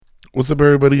What's up,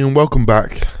 everybody, and welcome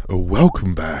back.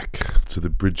 Welcome back to the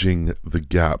Bridging the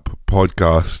Gap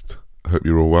podcast. I hope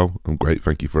you're all well. I'm great.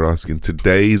 Thank you for asking.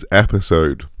 Today's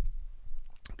episode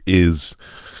is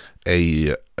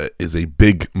a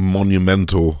big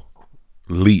monumental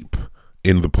leap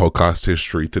in the podcast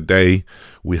history. Today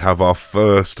we have our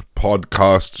first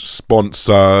podcast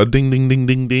sponsor. Ding, ding, ding,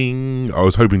 ding, ding. I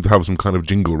was hoping to have some kind of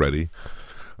jingle ready.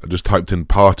 I just typed in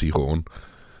party horn,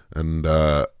 and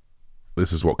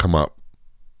this is what come up.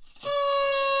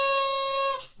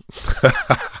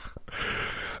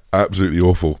 Absolutely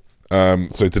awful.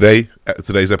 So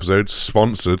today's episode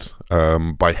sponsored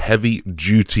by Heavy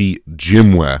Duty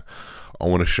Gymwear. I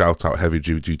want to shout out Heavy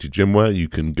Duty Gymwear. You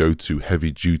can go to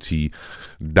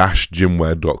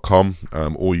heavyduty-gymwear.com,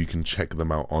 or you can check them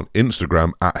out on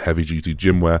Instagram at Heavy Duty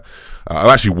Gymwear. I've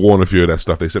actually worn a few of their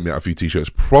stuff. They sent me out a few t-shirts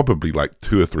probably like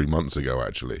 2 or 3 months ago,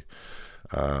 actually.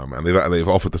 And they've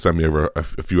offered to send me over a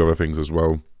few other things as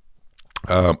well.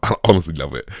 I honestly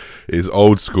love it. It's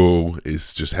old school.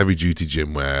 It's just heavy duty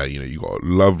gym wear. You know, you got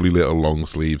lovely little long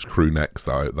sleeves, crew necks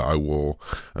that I wore.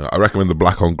 I recommend the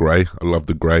black on grey. I love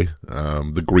the grey.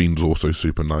 The green's also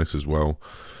super nice as well.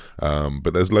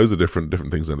 But there's loads of different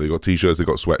things there. They got t-shirts, they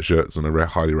got sweatshirts, and I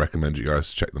highly recommend you guys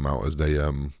to check them out as they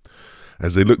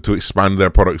look to expand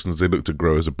their products and as they look to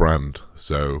grow as a brand.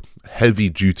 So Heavy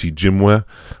Duty Gymwear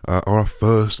are our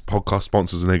first podcast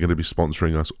sponsors, and they're going to be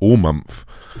sponsoring us all month,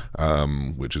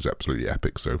 which is absolutely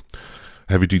epic. So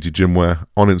Heavy Duty Gymwear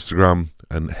on Instagram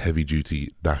and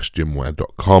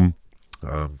heavyduty-gymwear.com.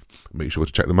 Make sure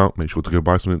to check them out. Make sure to go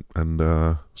buy something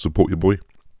and support your boy.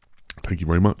 Thank you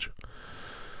very much.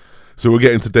 So we'll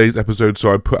get into today's episode.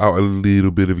 So I put out a little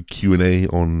bit of a Q&A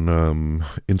on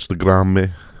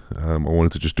Instagram. I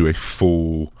wanted to just do a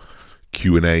full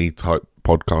Q&A type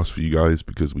podcast for you guys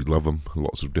because we love them.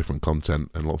 Lots of different content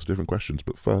and lots of different questions.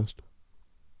 But first,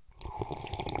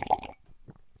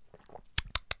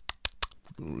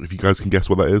 if you guys can guess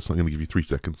what that is, I'm going to give you 3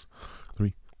 seconds.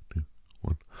 3, 2,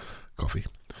 1. Coffee.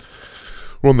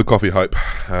 We're on the coffee hype.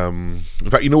 In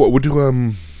fact, you know what? We'll do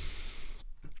an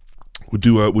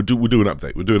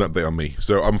update. We'll do an update on me.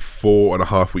 So I'm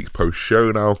 4.5 weeks post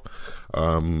show now.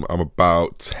 I'm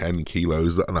about 10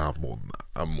 kilos. No,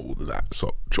 I'm more than that.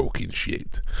 Stop talking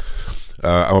shit.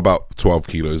 I'm about 12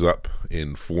 kilos up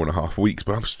in 4.5 weeks,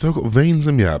 but I've still got veins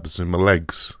in my abs and my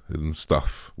legs and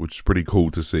stuff, which is pretty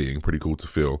cool to see and pretty cool to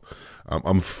feel.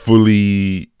 I'm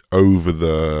fully over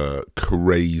the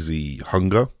crazy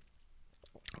hunger.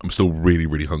 I'm still really,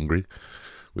 really hungry,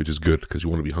 which is good because you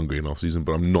want to be hungry in off season,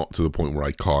 but I'm not to the point where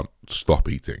I can't stop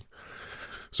eating.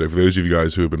 So for those of you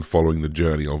guys who have been following the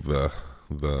journey of the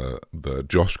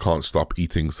Josh can't stop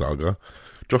eating saga,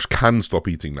 Josh can stop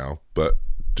eating now, but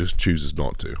just chooses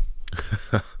not to.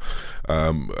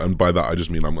 And by that I just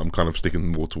mean I'm kind of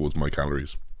sticking more towards my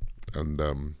calories, and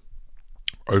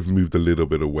I've moved a little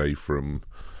bit away from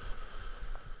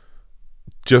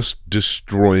just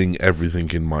destroying everything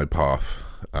in my path,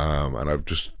 and I've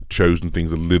just chosen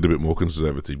things a little bit more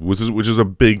conservative, which is a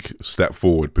big step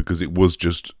forward because it was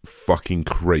just fucking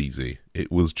crazy. It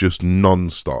was just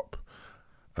non-stop.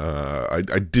 I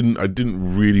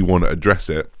didn't really want to address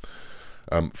it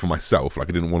for myself. Like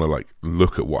I didn't want to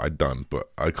look at what I'd done,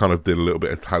 but I kind of did a little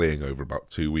bit of tallying over about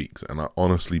 2 weeks, and I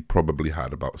honestly probably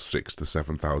had about 6,000 to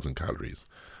 7,000 calories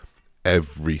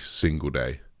every single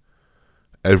day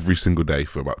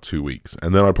for about 2 weeks,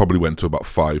 and then I probably went to about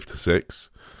 5 to 6.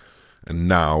 And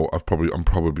now I'm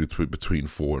probably between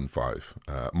 4 and 5.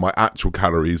 My actual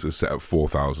calories are set at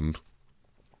 4,000.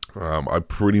 I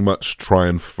pretty much try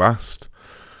and fast.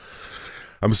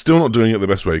 I'm still not doing it the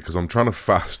best way because I'm trying to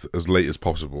fast as late as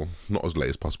possible. Not as late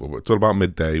as possible, but till about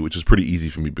midday, which is pretty easy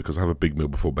for me because I have a big meal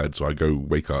before bed. So I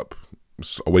wake up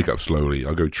slowly.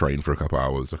 I go train for a couple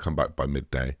hours. I come back by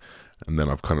midday, and then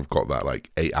I've kind of got that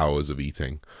 8 hours of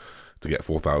eating to get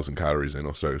 4,000 calories in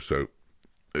or so. So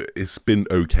it's been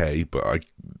okay, but I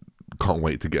can't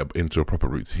wait to get into a proper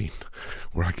routine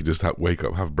where I can just wake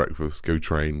up, have breakfast, go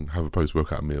train, have a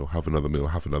post-workout meal, have another meal,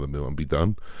 and be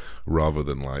done, rather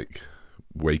than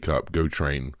wake up, go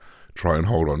train, try and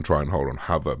hold on,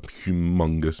 have a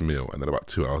humongous meal, and then about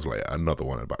 2 hours later, another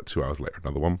one, and about 2 hours later,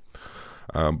 another one.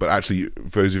 But actually,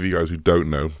 for those of you guys who don't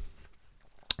know,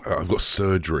 I've got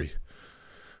surgery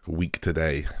a week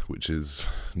today, which is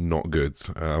not good.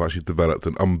 I've actually developed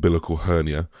an umbilical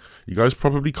hernia. You guys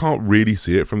probably can't really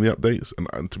see it from the updates,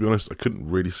 and to be honest, I couldn't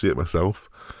really see it myself.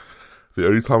 The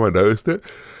only time I noticed it,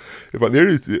 in fact,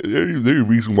 the only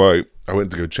reason why I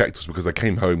went to go check was because I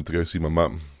came home to go see my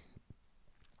mum,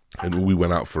 and we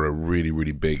went out for a really,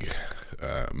 really big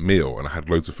meal, and I had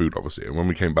loads of food, obviously. And when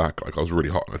we came back, I was really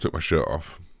hot, and I took my shirt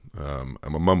off, And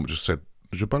my mum just said,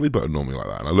 "Does your belly button normally like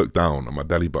that?" And I looked down, and my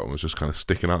belly button was just kind of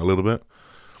sticking out a little bit,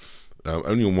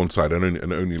 only on one side, and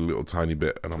only a little tiny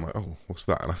bit. And I'm like, "Oh, what's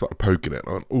that?" And I started poking it, and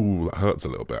I went, "Oh, that hurts a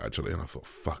little bit actually." And I thought,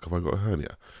 "Fuck, have I got a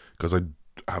hernia?" Because I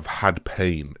have had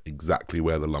pain exactly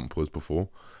where the lump was before,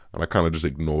 and I kind of just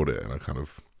ignored it, and I kind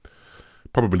of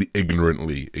probably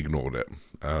ignorantly ignored it.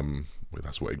 Well,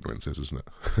 that's what ignorance is, isn't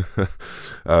it?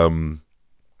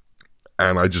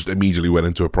 And I just immediately went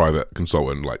into a private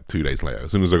consultant like 2 days later.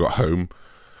 As soon as I got home,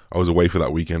 I was away for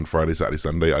that weekend, Friday, Saturday,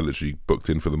 Sunday. I literally booked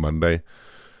in for the Monday.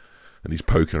 And he's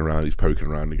poking around.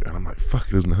 And I'm like, fuck,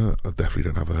 it doesn't hurt. I definitely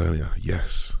don't have a hernia.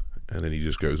 Yes. And then he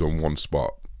just goes on one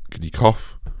spot. Can you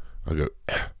cough? I go,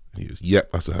 eh. And he goes,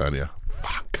 yep, that's a hernia.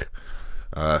 Fuck.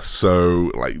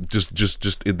 So like,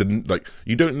 just like,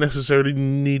 you don't necessarily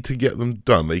need to get them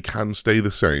done. They can stay the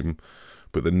same.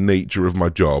 But the nature of my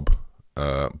job,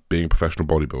 being a professional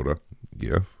bodybuilder,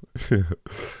 yes,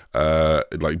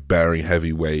 like bearing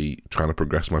heavy weight, trying to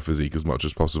progress my physique as much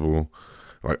as possible,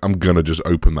 like I'm gonna just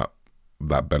open that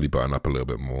belly button up a little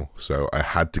bit more. So I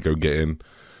had to go get in,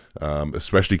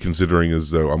 especially considering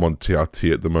as though I'm on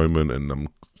TRT at the moment and I'm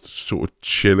sort of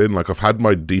chilling. Like I've had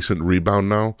my decent rebound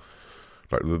now.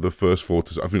 Like the first 4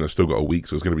 to, I think I still got a week,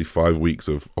 so it's going to be 5 weeks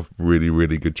of really,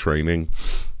 really good training.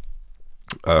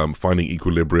 Finding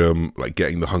equilibrium, like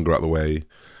getting the hunger out of the way.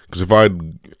 Because if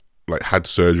I'd like had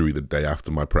surgery the day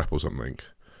after my prep or something,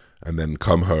 and then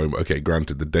come home, okay,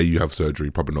 granted, the day you have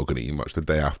surgery, probably not going to eat much. The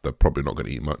day after, probably not going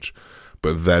to eat much.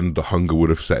 But then the hunger would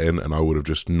have set in, and I would have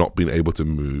just not been able to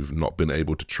move, not been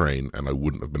able to train, and I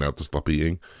wouldn't have been able to stop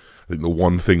eating. I think the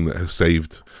one thing that has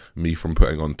saved me from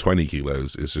putting on 20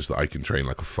 kilos is just that I can train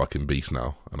like a fucking beast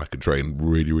now, and I can train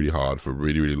really, really hard for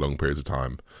really, really long periods of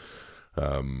time.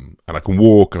 And I can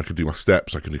walk, and I can do my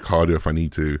steps, I can do cardio if I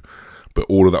need to, but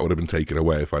all of that would have been taken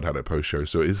away if I'd had it post-show.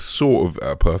 So it's sort of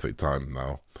a perfect time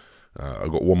now.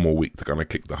 I've got 1 more week to kind of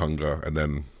kick the hunger, and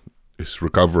then it's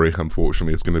recovery.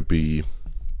 Unfortunately, it's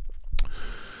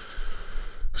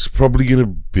probably going to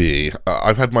be,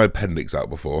 I've had my appendix out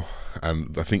before,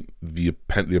 and I think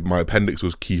my appendix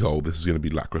was keyhole. This is going to be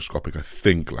laparoscopic. I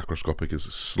think laparoscopic is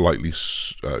a slightly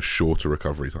shorter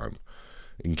recovery time.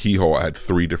 In keyhole, I had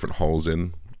 3 different holes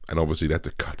in, and obviously they had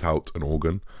to cut out an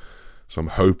organ. So I'm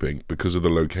hoping, because of the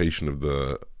location of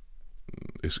the,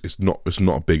 it's not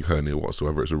a big hernia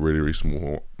whatsoever. It's a really, really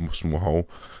small hole.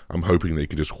 I'm hoping they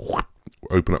can just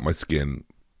open up my skin,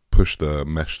 push the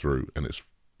mesh through, and it's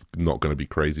not going to be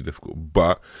crazy difficult.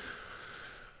 But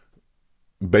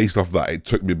based off that, it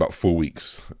took me about 4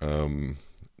 weeks to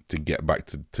get back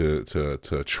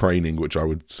to training, which I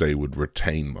would say would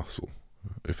retain muscle,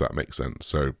 if that makes sense.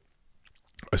 So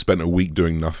I spent a week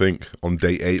doing nothing. On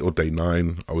day 8 or day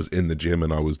 9, I was in the gym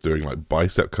and I was doing like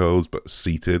bicep curls, but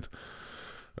seated.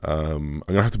 I'm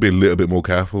gonna have to be a little bit more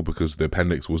careful because the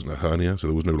appendix wasn't a hernia, so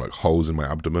there was no like holes in my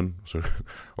abdomen. So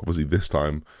obviously this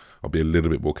time I'll be a little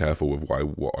bit more careful with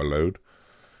what I load.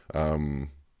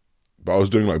 But I was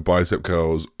doing like bicep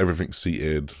curls, everything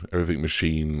seated, everything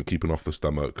machine, keeping off the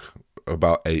stomach,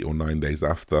 about 8 or 9 days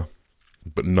after,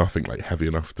 but nothing like heavy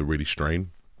enough to really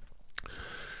strain.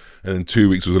 And then 2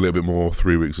 weeks was a little bit more,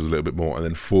 3 weeks was a little bit more, and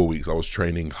then 4 weeks I was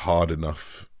training hard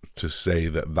enough to say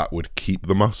that would keep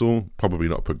the muscle, probably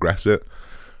not progress it.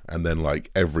 And then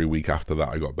like every week after that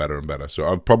I got better and better. So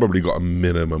I've probably got a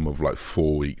minimum of like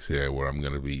 4 weeks here where I'm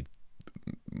going to be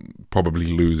probably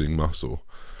losing muscle,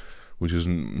 which is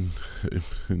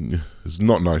it's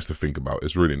not nice to think about.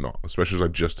 It's really not, especially as I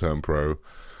just turned pro.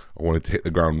 I wanted to hit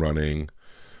the ground running,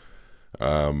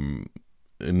 and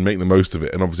make the most of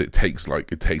it. And obviously it takes like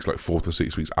 4 to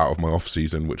 6 weeks out of my off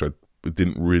season, which I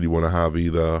didn't really want to have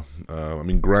either. I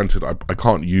mean, granted, I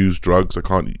can't use drugs. I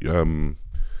can't go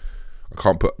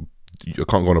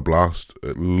on a blast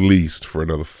at least for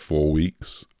another 4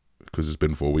 weeks, because it's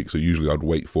been 4 weeks. So usually I'd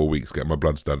wait 4 weeks, get my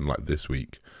bloods done like this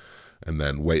week, and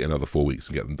then wait another 4 weeks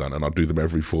and get them done. And I'll do them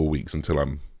every 4 weeks until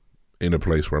I'm in a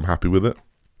place where I'm happy with it.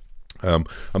 I'm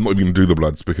not even going to do the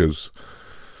bloods because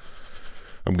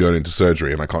I'm going into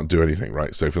surgery and I can't do anything,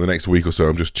 right? So for the next week or so,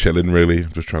 I'm just chilling, really.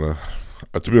 I'm just trying to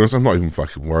be honest, I'm not even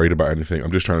fucking worried about anything.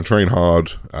 I'm just trying to train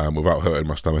hard without hurting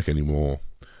my stomach anymore.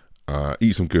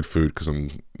 Eat some good food, because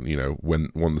I'm, when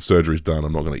the surgery's done,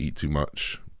 I'm not going to eat too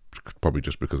much, probably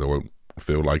just because I won't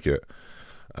feel like it.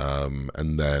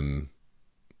 And then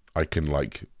I can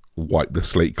like wipe the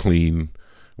slate clean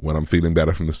when I'm feeling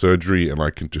better from the surgery, and I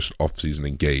can just off-season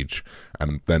engage,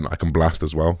 and then I can blast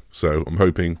as well. So I'm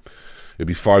hoping it'll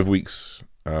be 5 weeks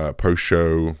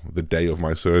post-show, the day of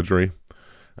my surgery,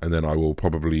 and then I will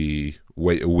probably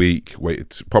wait a week.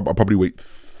 I'll probably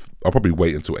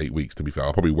wait until 8 weeks, to be fair.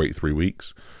 I'll probably wait 3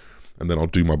 weeks, and then I'll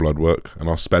do my blood work, and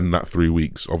I'll spend that 3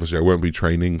 weeks. Obviously, I won't be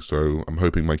training, so I'm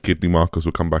hoping my kidney markers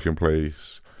will come back in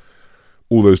place.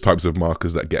 All those types of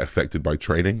markers that get affected by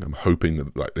training, I'm hoping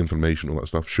that like inflammation, all that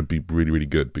stuff should be really, really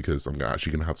good, because I'm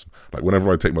actually going to have some, like whenever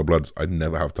I take my bloods, I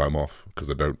never have time off because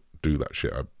I don't do that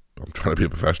shit. I'm trying to be a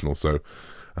professional, so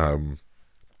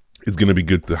it's going to be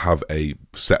good to have a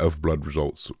set of blood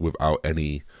results without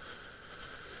any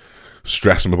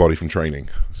stress on the body from training.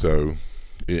 So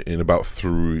in about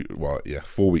 4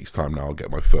 weeks time now, I'll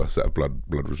get my first set of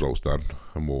blood results done,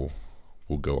 and we'll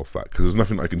go off that, because there's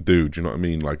nothing I can do. Do you know what I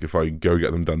mean? Like if I go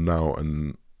get them done now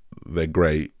and they're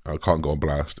great, I can't go on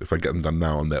blast. If I get them done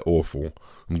now and they're awful,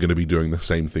 I'm going to be doing the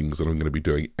same things that I'm going to be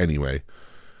doing anyway,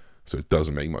 so it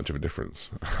doesn't make much of a difference.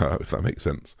 If that makes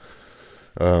sense.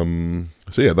 So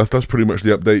yeah, that's pretty much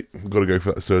the update. I've got to go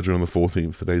for that surgery on the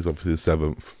 14th. Today's obviously the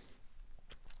 7th.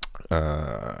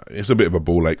 It's a bit of a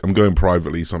ball ache. I'm going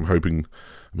privately, so I'm hoping,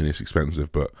 I mean it's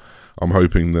expensive, but I'm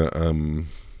hoping that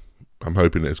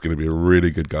it's going to be a really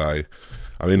good guy.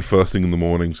 I'm in first thing in the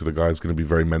morning, so the guy's going to be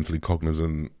very mentally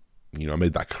cognizant. You know, I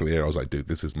made that clear. I was like, dude,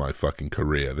 this is my fucking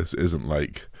career. This isn't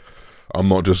like, I'm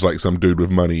not just like some dude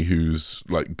with money who's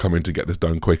like coming to get this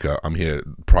done quicker. I'm here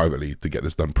privately to get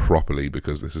this done properly,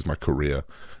 because this is my career.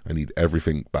 I need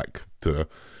everything back to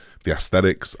the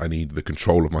aesthetics. I need the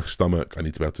control of my stomach. I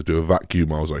need to be able to do a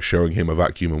vacuum. I was like showing him a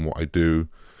vacuum and what I do.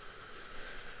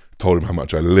 Told him how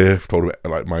much I lift, told him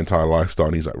like my entire lifestyle,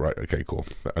 and he's like, right, okay, cool.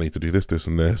 I need to do this,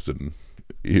 and this, and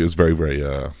he was very,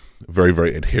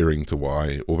 very adhering to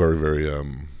why, or very,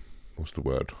 what's the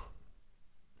word?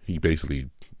 He basically,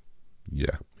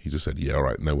 he just said, yeah, all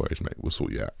right, no worries, mate, we'll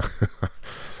sort you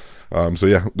out. So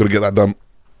yeah, gotta get that done,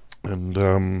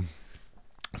 and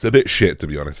it's a bit shit, to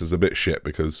be honest. It's a bit shit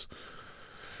because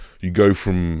you go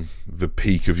from the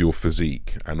peak of your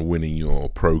physique and winning your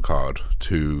pro card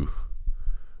to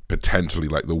potentially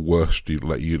like the worst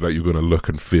that you're going to look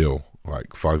and feel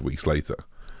like 5 weeks later,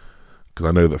 because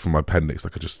I know that from my appendix,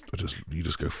 like you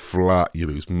just go flat, you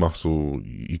lose muscle,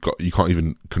 you can't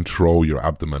even control your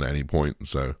abdomen at any point.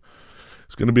 So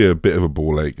it's going to be a bit of a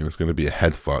ball ache, and it's going to be a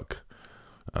head fuck,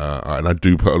 and I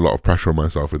do put a lot of pressure on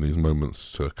myself in these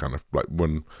moments to kind of like,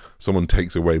 when someone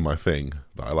takes away my thing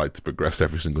that I like to progress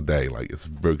every single day, like it's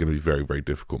going to be very, very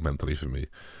difficult mentally for me.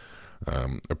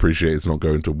 Appreciate it's not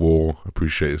going to war.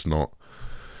 Appreciate it's not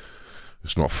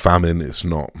famine. It's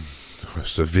not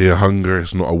severe hunger.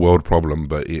 It's not a world problem,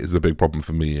 but it is a big problem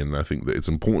for me. And I think that it's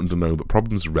important to know that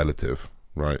problems are relative,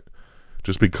 right?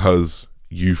 Just because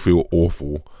you feel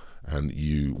awful and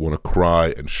you want to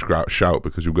cry and shout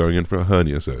because you're going in for a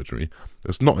hernia surgery,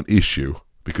 that's not an issue,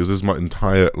 because this is my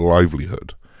entire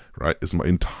livelihood, right? It's my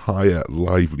entire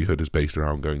livelihood is based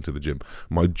around going to the gym.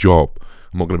 My job.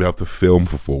 I'm not going to be able to film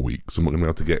for 4 weeks. I'm not going to be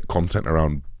able to get content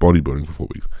around bodybuilding for 4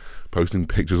 weeks. Posting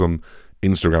pictures on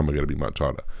Instagram are going to be much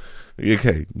harder.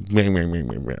 Okay,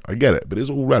 I get it, but it's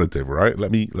all relative, right?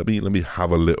 Let me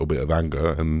have a little bit of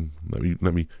anger, and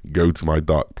let me go to my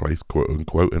dark place, quote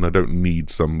unquote. And I don't need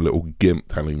some little gimp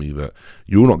telling me that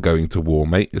you're not going to war,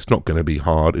 mate. It's not going to be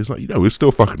hard. It's like, it's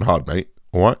still fucking hard, mate.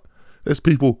 All right. There's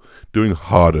people doing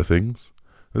harder things.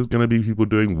 There's going to be people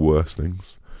doing worse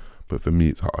things, but for me,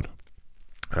 it's hard.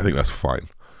 I think that's fine.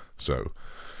 So,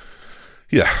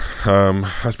 yeah,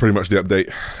 that's pretty much the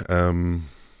update.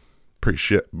 Pretty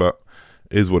shit, but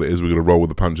it is what it is. We're going to roll with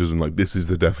the punches, and like, this is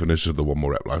the definition of the one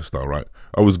more rep lifestyle, right?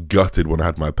 I was gutted when I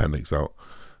had my appendix out,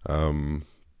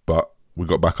 but we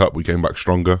got back up, we came back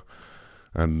stronger,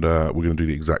 and we're going to do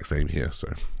the exact same here.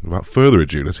 So without further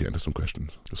ado, let's get into some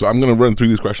questions. So I'm going to run through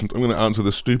these questions. I'm going to answer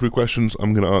the stupid questions.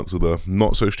 I'm going to answer the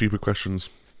not so stupid questions,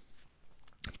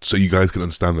 so you guys can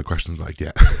understand the questions I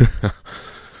get.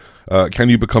 Can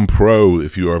you become pro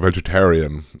if you are a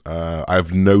vegetarian? I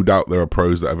have no doubt there are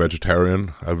pros that are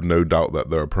vegetarian. I have no doubt that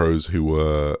there are pros who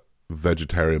were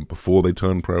vegetarian before they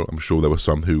turned pro. I'm sure there were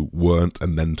some who weren't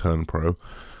and then turned pro.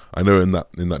 I know in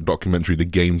that documentary, The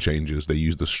Game Changers, they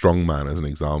used the strongman as an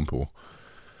example,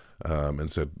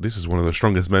 and said, this is one of the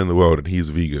strongest men in the world and he's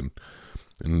vegan.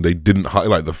 And they didn't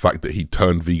highlight the fact that he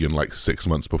turned vegan like 6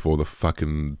 months before the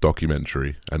fucking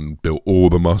documentary and built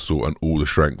all the muscle and all the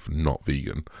strength not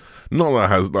vegan. Not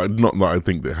that I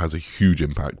think that it has a huge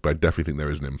impact, but I definitely think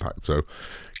there is an impact. So,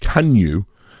 can you?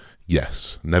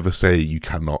 Yes. Never say you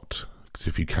cannot. Because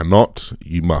if you cannot,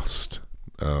 you must.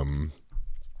 Will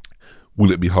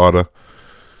it be harder?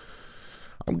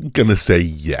 I'm going to say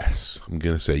yes.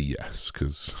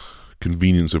 Because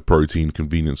convenience of protein,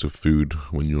 convenience of food,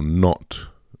 when you're not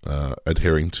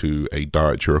adhering to a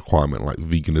dietary requirement like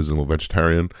veganism or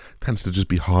vegetarian, tends to just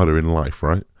be harder in life,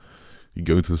 right? You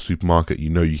go into the supermarket, you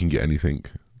know you can get anything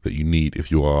that you need if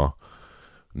you are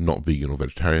not vegan or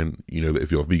vegetarian. You know that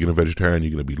if you're vegan or vegetarian,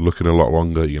 you're going to be looking a lot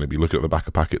longer. You're going to be looking at the back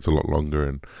of packets a lot longer,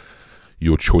 and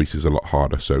your choice is a lot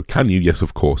harder. So can you? Yes,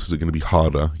 of course. Is it going to be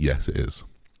harder? Yes, it is.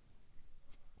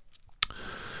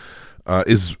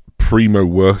 Is Primo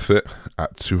worth it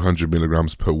at 200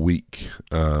 milligrams per week?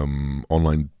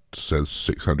 Online says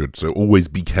 600. So always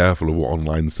be careful of what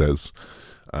online says.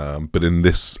 But in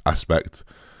this aspect,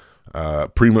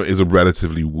 Primo is a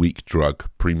relatively weak drug.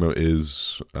 Primo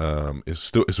is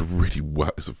it's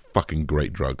a fucking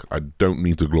great drug. I don't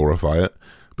need to glorify it,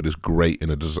 but it's great in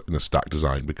a stack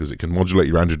design because it can modulate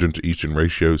your androgen to estrogen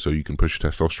ratio, so you can push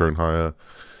testosterone higher.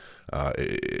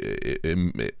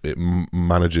 It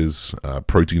manages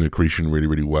protein accretion really,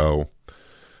 really well.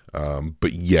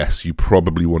 But yes, you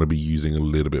probably want to be using a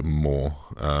little bit more.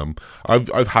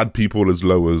 I've had people as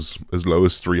low as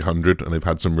 300, and they've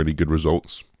had some really good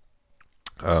results.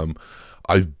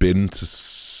 I've been to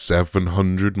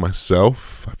 700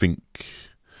 myself. I think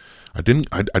I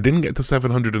didn't get to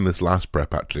 700 in this last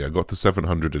prep. Actually, I got to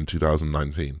 700 in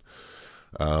 2019.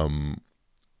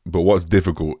 But what's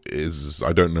difficult is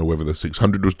I don't know whether the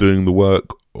 600 was doing the work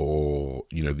or,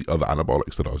 you know, the other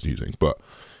anabolics that I was using. But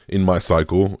in my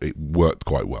cycle, it worked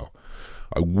quite well.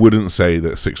 I wouldn't say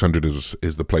that 600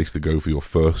 is the place to go for your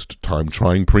first time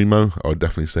trying Primo. I would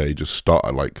definitely say just start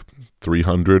at like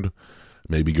 300,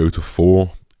 maybe go to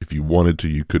 4. If you wanted to,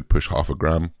 you could push half a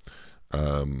gram.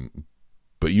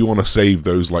 But you want to save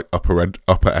those like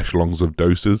upper echelons of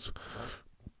doses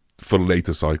for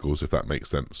later cycles, if that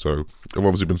makes sense. So I've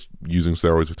obviously been using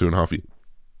steroids for 2.5 years.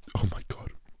 Oh my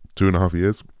God, 2.5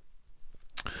 years.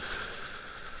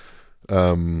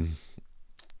 I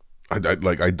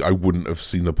wouldn't have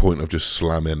seen the point of just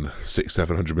slamming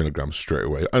 600-700 milligrams straight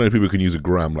away. I know people can use a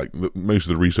gram. Like most of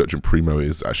the research in Primo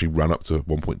is actually ran up to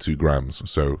 1.2 grams.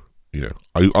 So, you know,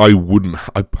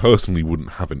 I personally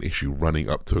wouldn't have an issue running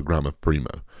up to a gram of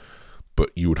Primo, but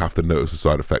you would have to notice the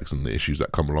side effects and the issues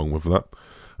that come along with that.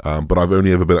 But I've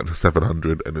only ever been up to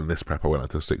 700, and in this prep I went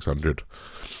up to 600.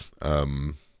 But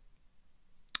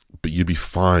you'd be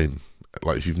fine.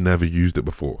 Like if you've never used it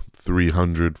before,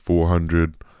 300,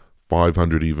 400,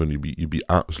 500 even, you'd be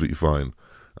absolutely fine.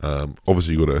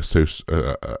 Obviously you've got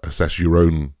to assess your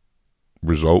own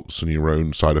results and your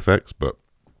own side effects, but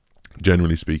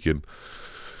generally speaking,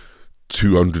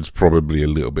 200's probably a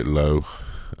little bit low.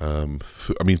 I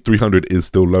mean, 300 is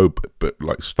still low, but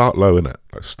like start low, innit?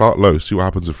 Like start low, see what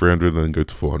happens at 300, and then go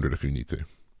to 400 if you need to.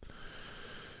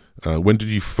 When did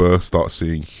you first start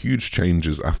seeing huge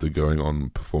changes after going on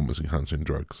performance-enhancing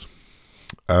drugs?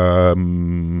 If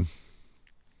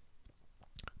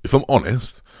I'm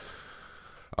honest,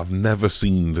 I've never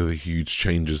seen the huge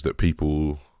changes that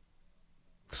people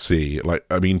see. Like,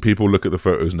 I mean, people look at the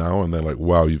photos now and they're like,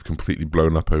 wow, you've completely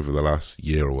blown up over the last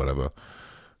year or whatever.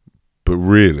 But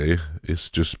really, it's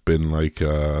just been like,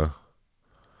 it's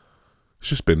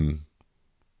just been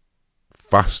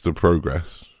faster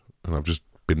progress, and I've just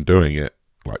been doing it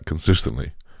like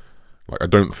consistently. Like, I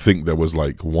don't think there was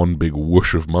like one big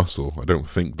whoosh of muscle. I don't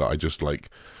think that I just like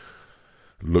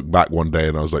looked back one day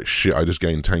and I was like, shit, I just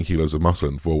gained 10 kilos of muscle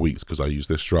in 4 weeks because I used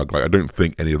this drug. Like, I don't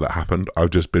think any of that happened.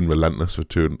 I've just been relentless for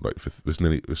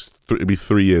it'd be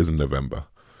 3 years in November.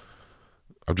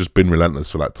 I've just been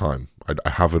relentless for that time. I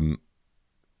haven't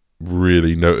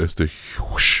really noticed a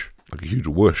whoosh, like a huge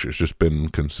whoosh. It's just been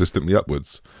consistently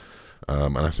upwards.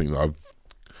 And I think that I've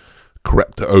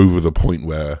crept over the point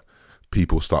where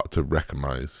people start to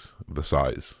recognize the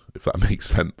size, if that makes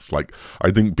sense. Like,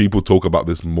 I think people talk about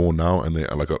this more now, and they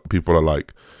are like, people are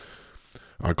like,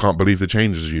 I can't believe the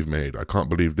changes you've made. I can't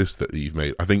believe this that you've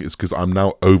made. I think it's because I'm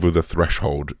now over the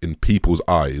threshold in people's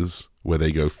eyes where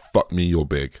they go, fuck me, you're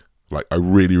big. Like, I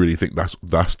really, really think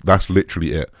that's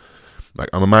literally it. Like,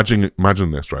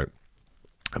 imagine this, right?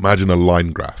 Imagine a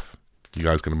line graph. You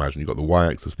guys can imagine. You've got the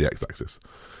y-axis, the x-axis.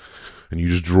 And you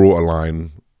just draw a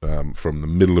line from the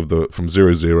middle of from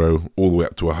 0, 0 all the way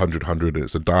up to 100, 100, and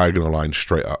it's a diagonal line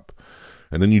straight up.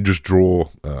 And then you just draw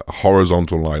a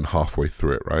horizontal line halfway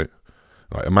through it, right?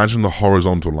 Like, imagine the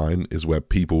horizontal line is where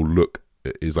people look,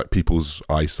 is like people's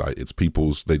eyesight. It's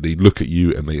people's, they look at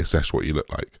you and they assess what you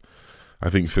look like. I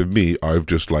think for me, I've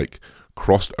just like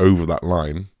crossed over that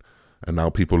line, and now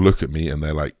people look at me and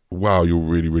they're like, wow, you're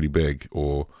really, really big,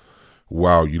 or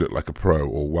wow, you look like a pro,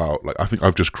 or wow, like, I think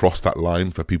I've just crossed that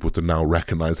line for people to now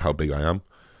recognize how big I am.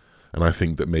 And I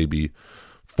think that maybe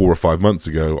 4 or 5 months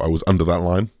ago, I was under that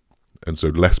line, and so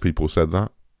less people said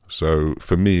that. So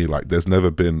for me, like, there's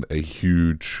never been a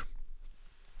huge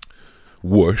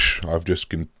whoosh. I've just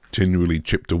continually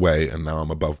chipped away, and now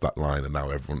I'm above that line, and now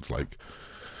everyone's like,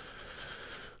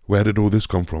 where did all this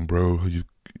come from, bro?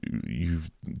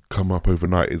 you've come up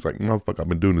overnight. It's like, motherfucker, I've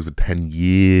been doing this for 10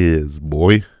 years,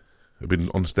 boy. I've been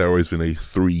on steroids for nearly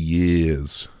 3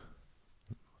 years,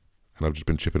 and I've just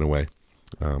been chipping away.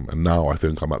 And now I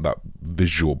think I'm at that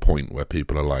visual point where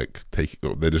people are like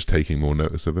they're just taking more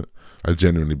notice of it. I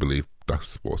genuinely believe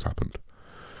that's what's happened.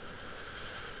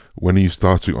 When are you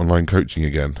starting online coaching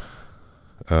again?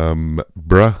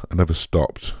 Bruh, I never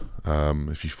stopped.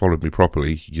 If you followed me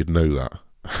properly, you'd know that.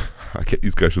 I get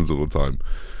these questions all the time.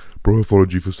 Bro, I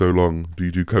followed you for so long. Do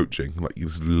you do coaching? Like,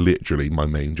 it's literally my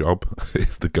main job.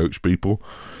 It's to coach people.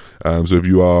 So if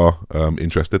you are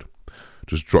interested,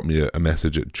 just drop me a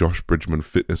message at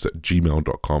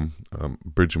joshbridgmanfitness@gmail.com.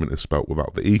 Bridgman is spelt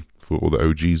without the E. For all the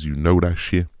OGs, you know that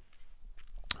shit.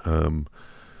 I'm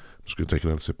just going to take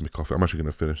another sip of my coffee. I'm actually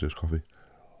going to finish this coffee.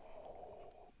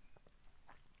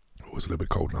 Oh, it's a little bit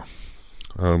cold now.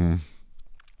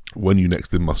 When you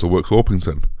next in Muscleworks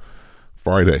Orpington?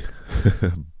 Friday,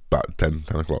 about 10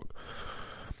 o'clock.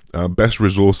 Best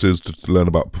resources to learn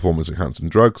about performance-enhancing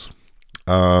drugs.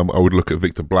 I would look at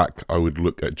Victor Black. I would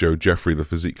look at Joe Jeffrey, the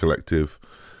Physique Collective.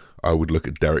 I would look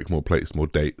at Derek, More Plates, More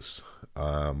Dates.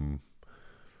 And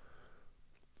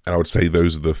I would say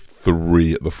those are the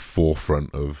three at the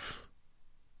forefront of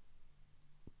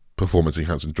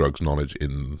performance-enhancing drugs knowledge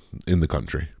in the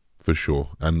country, for sure.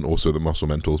 And also the Muscle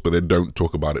Mentors, but they don't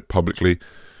talk about it publicly,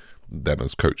 them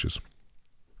as coaches.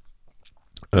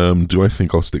 Do I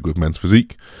think I'll stick with Men's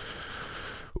Physique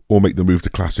or make the move to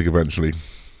Classic eventually?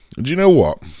 Do you know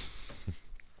what?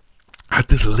 I had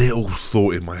this little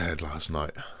thought in my head last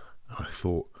night. I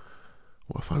thought,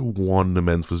 what if I won the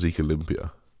Men's Physique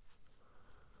Olympia,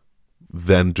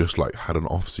 then just like had an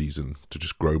off season to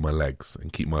just grow my legs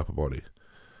and keep my upper body,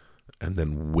 and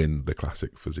then win the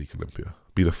Classic Physique Olympia?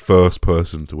 Be the first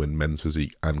person to win Men's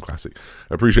Physique and Classic.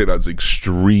 I appreciate that's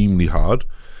extremely hard.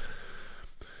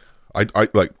 I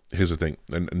like, here's the thing,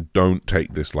 and don't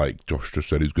take this like Josh just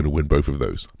said he's going to win both of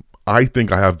those. I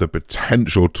think I have the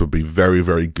potential to be very,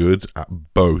 very good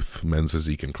at both Men's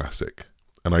Physique and Classic.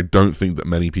 And I don't think that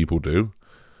many people do.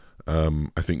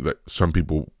 I think that some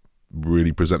people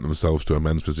really present themselves to a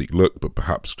Men's Physique look, but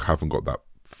perhaps haven't got that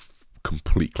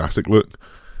complete Classic look,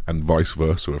 and vice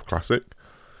versa with Classic.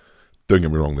 Don't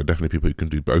get me wrong, there are definitely people who can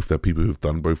do both. There are people who've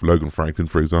done both. Logan Franklin,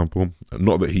 for example.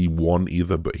 Not that he won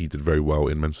either, but he did very well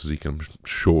in Men's Physique. I'm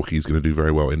sure he's going to do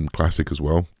very well in Classic as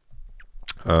well.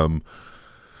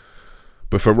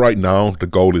 But for right now, the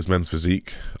goal is Men's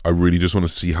Physique. I really just want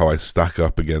to see how I stack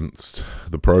up against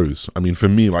the pros. I mean, for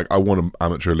me, like, I want an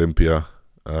amateur Olympia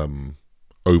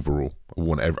overall. I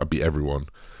want to beat everyone.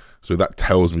 So that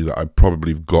tells me that I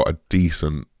probably got a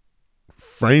decent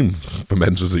frame for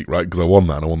Men's Physique, right? Because I won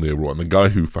that and I won the overall. And the guy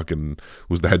who fucking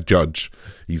was the head judge,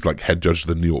 he's like head judge to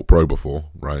the New York Pro before,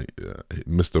 right?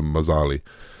 Mr. Mazzali.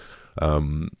 I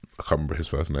can't remember his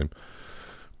first name.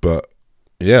 But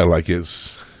yeah, like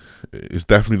it's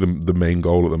definitely the main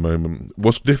goal at the moment.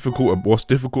 What's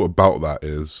difficult about that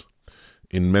is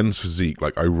in Men's Physique,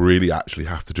 like I really actually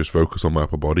have to just focus on my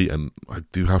upper body, and I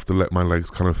do have to let my legs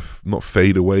kind of not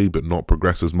fade away, but not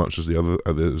progress as much as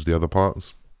the other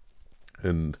parts.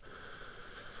 And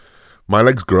my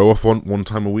legs grow off one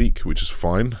time a week, which is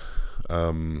fine.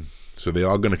 So they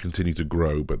are going to continue to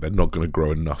grow, but they're not going to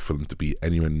grow enough for them to be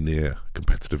anywhere near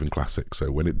competitive in Classic.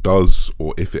 So when it does,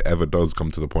 or if it ever does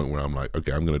come to the point where I'm like,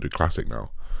 okay, I'm going to do Classic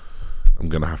now, I'm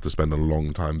going to have to spend a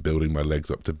long time building my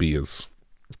legs up to be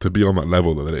on that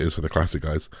level that it is for the Classic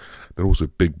guys. They're also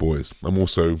big boys. I'm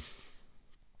also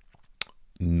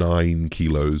 9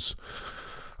 kilos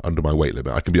under my weight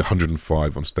limit. I can be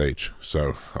 105 on stage.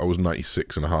 So I was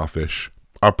 96.5-ish.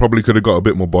 I probably could have got a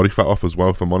bit more body fat off as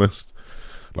well, if I'm honest.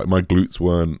 Like my glutes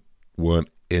weren't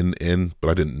in, but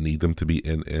I didn't need them to be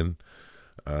in.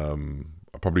 I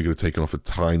probably could have taken off a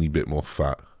tiny bit more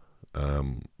fat,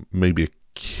 maybe a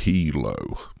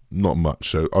kilo, not much.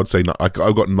 So I'd say I've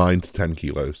got 9 to 10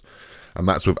 kilos, and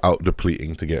that's without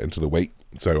depleting to get into the weight.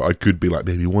 So I could be like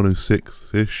maybe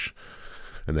 106-ish,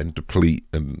 and then deplete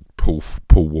and pull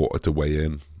water to weigh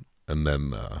in. And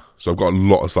then, so I've got a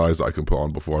lot of size that I can put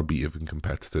on before I'd be even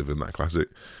competitive in that Classic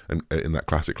and in that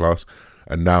Classic class.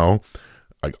 And now,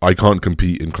 I can't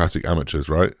compete in Classic amateurs,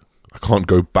 right? I can't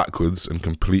go backwards and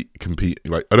compete.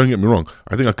 Like, don't get me wrong,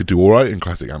 I think I could do all right in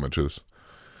Classic amateurs,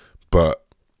 but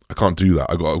I can't do that.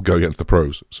 I got to go against the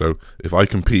pros. So if I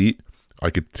compete, I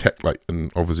could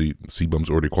and obviously C-Bum's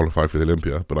already qualified for the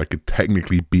Olympia, but I could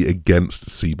technically be against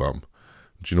C-Bum.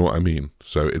 Do you know what I mean?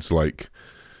 So it's like,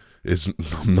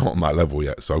 I'm not on that level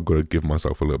yet, so I've got to give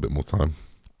myself a little bit more time.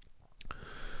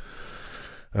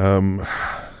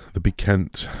 The Big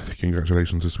Kent,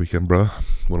 congratulations this weekend, brother.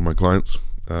 One of my clients.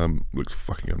 Looks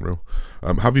fucking unreal.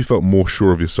 Have you felt more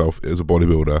sure of yourself as a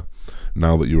bodybuilder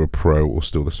now that you're a pro, or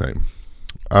still the same?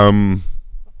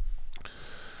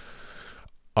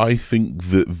 I think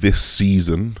that this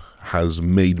season has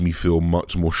made me feel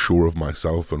much more sure of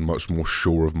myself and much more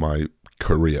sure of my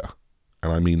career.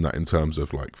 And I mean that in terms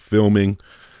of like filming.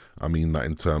 I mean that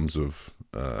in terms of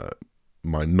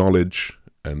my knowledge.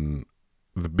 And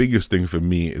the biggest thing for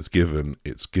me is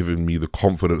it's given me the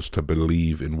confidence to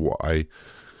believe in what I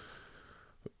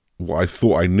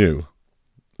thought I knew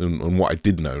and what I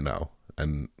did know now.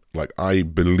 And like, I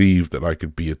believe that I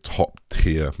could be a top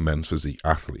tier men's physique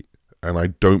athlete. And I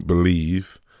don't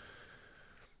believe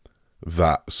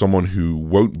that someone who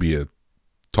won't be a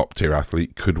top tier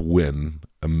athlete could win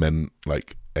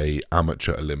a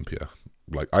amateur Olympia.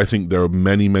 Like, I think there are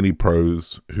many, many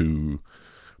pros who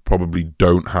probably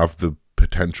don't have the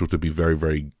potential to be very,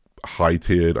 very high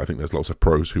tiered. I think there's lots of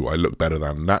pros who I look better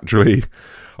than naturally.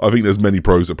 I think there's many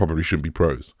pros that probably shouldn't be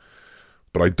pros.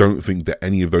 But I don't think that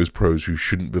any of those pros who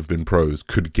shouldn't have been pros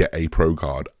could get a pro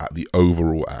card at the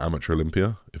overall amateur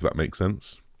Olympia, if that makes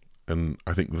sense. And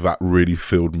I think that really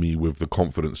filled me with the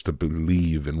confidence to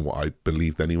believe in what I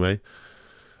believed anyway.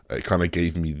 It kind of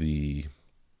gave me the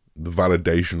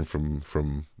validation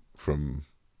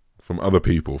from other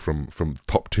people, from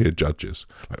top tier judges.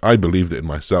 Like, I believed it in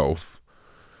myself.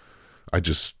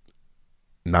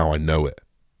 Now I know it.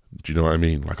 Do you know what I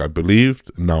mean? Like, I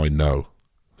believed, now I know.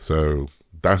 So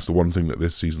that's the one thing that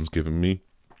this season's given me.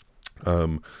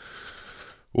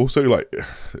 Also, like,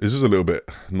 this is a little bit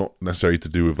not necessarily to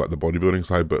do with like the bodybuilding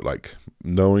side, but like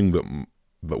knowing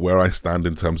that where I stand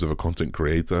in terms of a content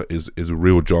creator is a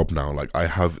real job now. Like, I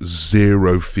have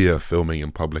zero fear filming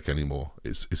in public anymore.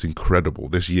 It's incredible.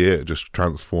 This year it just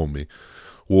transformed me.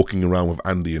 Walking around with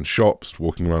Andy in shops,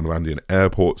 walking around with Andy in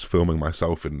airports, filming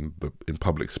myself in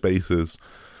public spaces.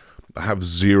 I have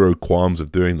zero qualms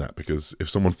of doing that, because if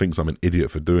someone thinks I'm an idiot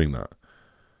for doing that,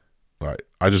 like,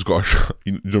 I just got to,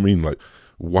 you know what I mean? Like,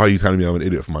 why are you telling me I'm an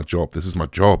idiot for my job? This is my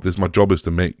job. My job is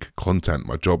to make content.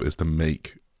 My job is to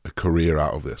make a career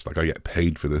out of this. Like, I get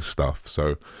paid for this stuff.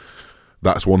 So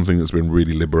that's one thing that's been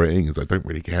really liberating, is I don't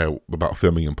really care about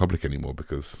filming in public anymore,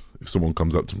 because if someone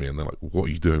comes up to me and they're like, what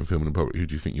are you doing filming in public? Who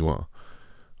do you think you are?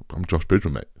 I'm Josh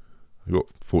Bridgman, mate. I've got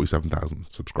 47,000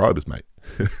 subscribers, mate.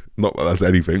 Not that that's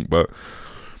anything, but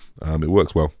it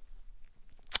works well.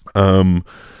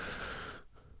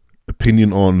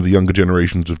 Opinion on the younger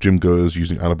generations of gym goers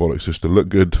using anabolics just to look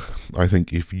good. I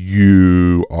think if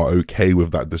you are okay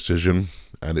with that decision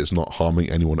and it's not harming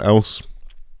anyone else,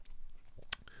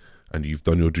 and you've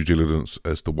done your due diligence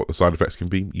as to what the side effects can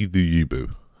be, you do you,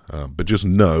 boo. But just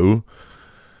know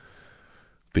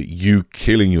that you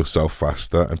killing yourself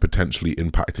faster and potentially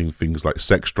impacting things like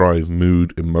sex drive,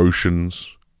 mood, emotions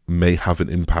may have an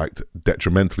impact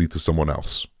detrimentally to someone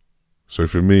else. So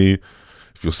for me,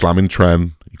 if you're slamming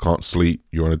Tren, you can't sleep,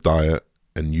 you're on a diet,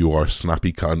 and you are a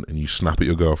snappy cunt, and you snap at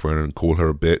your girlfriend and call her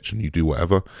a bitch, and you do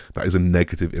whatever, that is a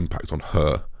negative impact on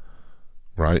her,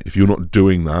 right? If you're not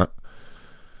doing that,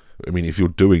 I mean, if you're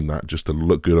doing that just to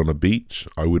look good on a beach,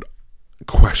 I would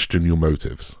question your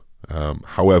motives.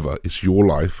 However, it's your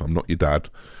life. I'm not your dad,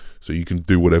 so you can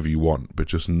do whatever you want. But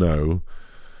just know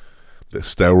that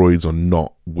steroids are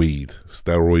not weed.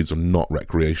 Steroids are not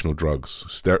recreational drugs.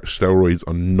 Steroids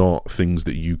are not things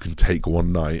that you can take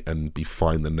one night and be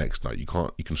fine the next night. You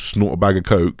can't. You can snort a bag of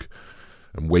coke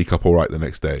and wake up all right the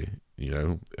next day. You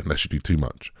know, unless you do too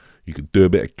much. You can do a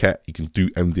bit of ket. You can do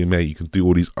MDMA. You can do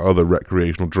all these other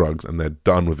recreational drugs, and they're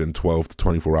done within 12 to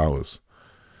 24 hours.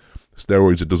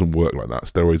 Steroids, it doesn't work like that.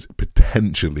 Steroids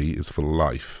potentially is for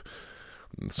life.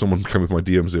 Someone came with my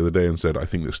DMs the other day and said, I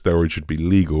think that steroids should be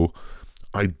legal.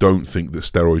 I don't think that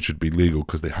steroids should be legal,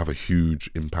 because they have a huge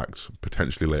impact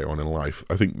potentially later on in life.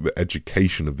 I think the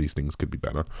education of these things could be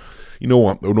better. You know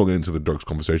what? We're not getting into the drugs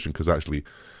conversation, because actually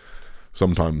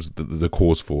sometimes the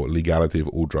cause for legality of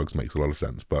all drugs makes a lot of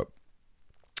sense. But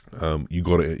you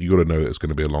got to know that it's going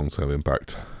to be a long-term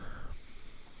impact.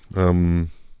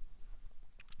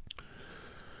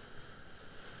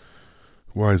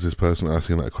 Why is this person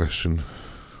asking that question?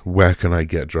 Where can I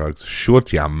get drugs?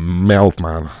 Shut your mouth,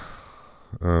 man.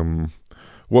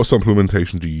 What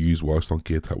supplementation do you use whilst on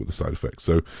gear tag with the side effects?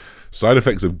 So, side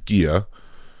effects of gear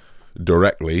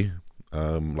directly,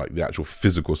 like the actual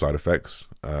physical side effects,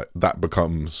 that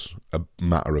becomes a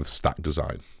matter of stack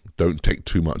design. Don't take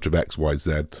too much of X, Y,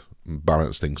 Z,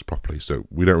 balance things properly. So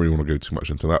we don't really want to go too much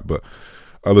into that. But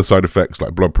other side effects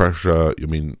like blood pressure, I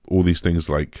mean, all these things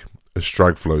like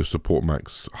Astragflow, Support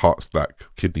Max, Heart Stack,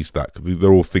 Kidney Stack,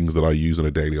 they're all things that I use on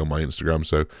a daily on my Instagram.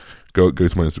 So go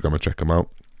to my Instagram and check them out.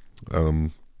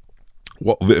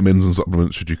 What vitamins and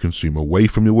supplements should you consume away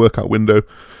from your workout window?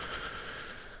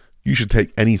 You should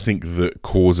take anything that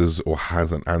causes or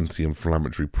has an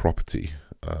anti-inflammatory property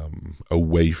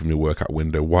away from your workout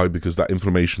window. Why? Because that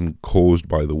inflammation caused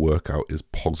by the workout is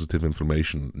positive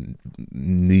inflammation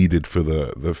needed for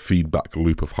the feedback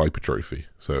loop of hypertrophy.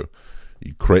 So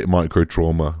you create micro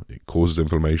trauma, it causes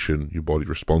inflammation, your body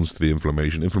responds to the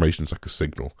inflammation. Inflammation is like a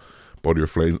signal. Body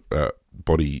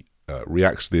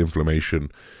reacts to the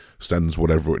inflammation, sends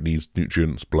whatever it needs,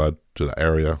 nutrients, blood, to that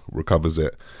area, recovers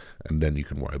it, and then you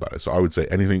can worry about it. So I would say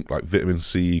anything like vitamin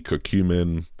C,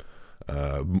 curcumin,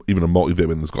 even a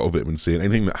multivitamin that's got a vitamin C, and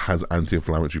anything that has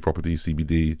anti-inflammatory properties,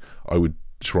 CBD, I would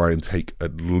try and take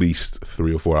at least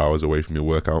 3 or 4 hours away from your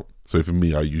workout. So for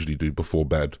me, I usually do before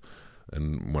bed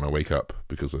and when I wake up,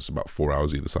 because that's about 4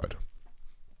 hours either side.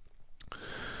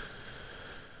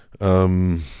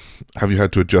 Have you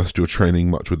had to adjust your training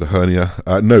much with the hernia?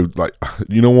 No, like,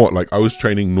 you know what? Like, I was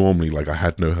training normally, like I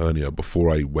had no hernia before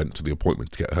I went to the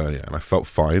appointment to get hernia, and I felt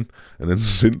fine. And then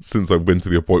since I've been to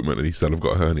the appointment and he said I've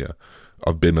got hernia,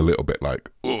 I've been a little bit like,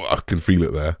 oh, I can feel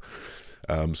it there.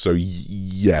 So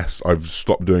yes, I've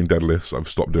stopped doing deadlifts. I've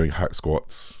stopped doing hack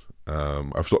squats.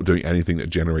 I've stopped doing anything that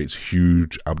generates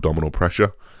huge abdominal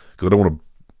pressure, because I don't want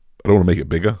to make it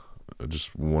bigger. I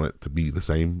just want it to be the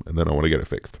same, and then I want to get it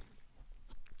fixed.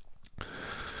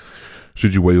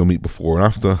 Should you weigh your meat before and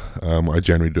after? I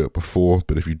generally do it before,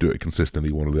 but if you do it consistently,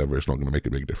 one or the other, it's not going to make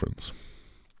a big difference.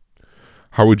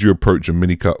 How would you approach a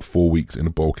mini cut 4 weeks in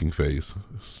a bulking phase?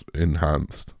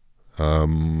 Enhanced. I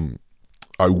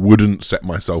wouldn't set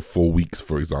myself 4 weeks,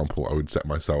 for example. I would set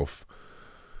myself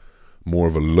more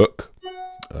of a look,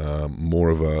 more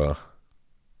of a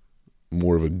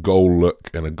goal look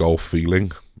and a goal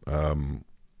feeling.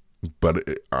 But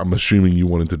I'm assuming you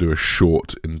wanted to do a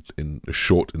short,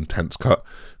 intense cut.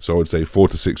 So I would say 4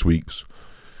 to 6 weeks,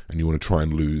 and you want to try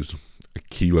and lose a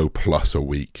kilo plus a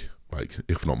week, like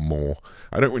if not more.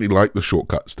 I don't really like the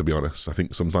shortcuts, to be honest. I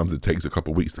think sometimes it takes a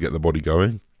couple of weeks to get the body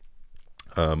going.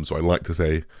 So I like to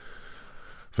say,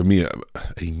 for me,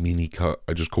 a mini cut,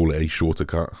 I just call it a shorter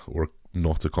cut, or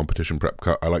not a competition prep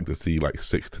cut. I like to see like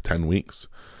 6 to 10 weeks.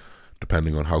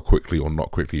 Depending on how quickly or not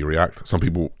quickly you react. Some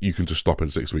people, you can just stop in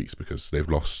 6 weeks because they've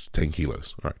lost 10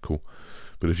 kilos. All right, cool.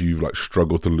 But if you've like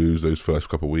struggled to lose those first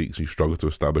couple of weeks, you struggle to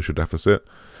establish a deficit,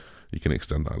 you can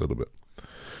extend that a little bit.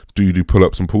 Do you do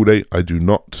pull-ups and pull day? I do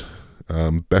not.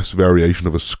 Best variation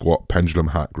of a squat, pendulum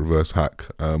hack, reverse hack.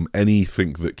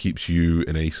 Anything that keeps you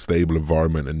in a stable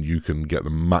environment and you can get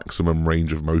the maximum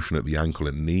range of motion at the ankle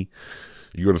and knee.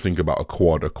 You got to think about a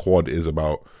quad. A quad is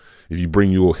about, if you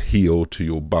bring your heel to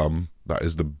your bum, that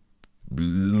is the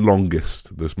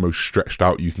longest, the most stretched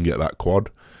out you can get that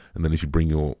quad. And then if you bring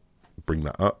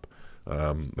that up,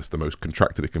 that's the most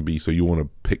contracted it can be. So you want to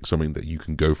pick something that you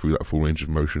can go through that full range of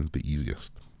motion the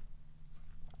easiest.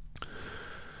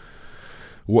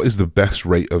 What is the best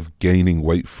rate of gaining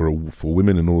weight for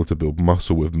women in order to build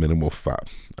muscle with minimal fat?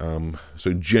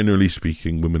 So generally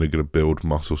speaking, women are going to build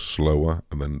muscle slower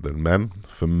than men.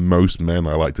 For most men,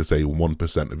 I like to say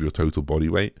 1% of your total body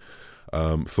weight.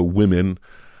 For women,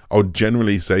 I would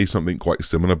generally say something quite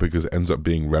similar, because it ends up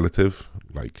being relative.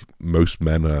 Like, most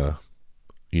men are,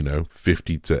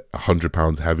 50 to 100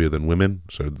 pounds heavier than women.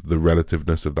 So the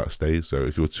relativeness of that stays. So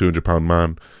if you're a 200-pound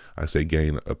man, I say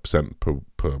gain 1%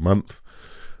 per month.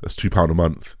 That's £2 a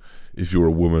month. If you're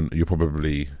a woman, you're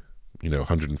probably,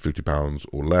 150 pounds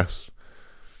or less.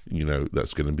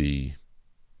 That's going to be,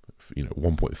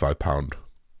 1.5 pound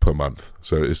per month.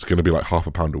 So it's going to be like half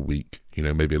a pound a week,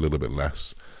 maybe a little bit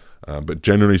less. But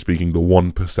generally speaking, the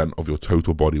 1% of your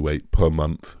total body weight per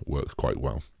month works quite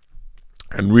well.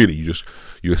 And really, you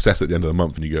assess at the end of the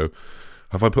month and you go,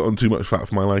 have I put on too much fat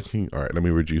for my liking? All right, let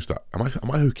me reduce that.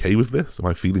 Am I okay with this? Am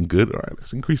I feeling good? All right,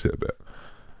 let's increase it a bit.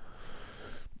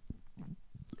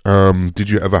 Did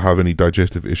you ever have any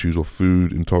digestive issues or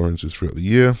food intolerances throughout the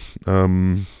year?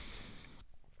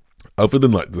 Other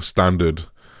than like the standard,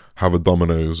 have a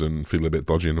Domino's and feel a bit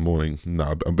dodgy in the morning,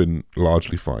 no, I've been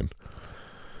largely fine.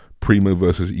 Primo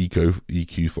versus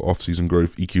EQ for off-season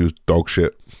growth. EQ is dog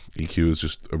shit. EQ is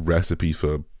just a recipe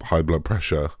for high blood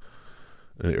pressure.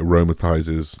 It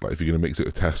aromatizes. Like, if you're going to mix it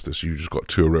with Testis, you just got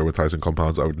 2 aromatizing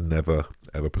compounds. I would never,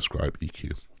 ever prescribe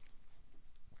EQ.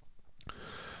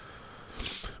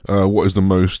 What is the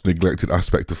most neglected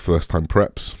aspect of first-time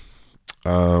preps?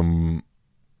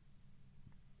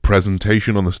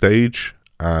 Presentation on the stage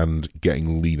and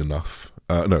getting lean enough.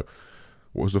 What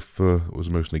was the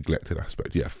most neglected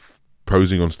aspect? Yeah,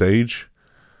 posing on stage,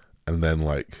 and then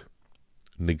like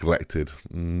neglected.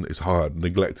 It's hard.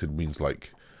 Neglected means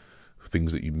like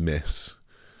things that you miss.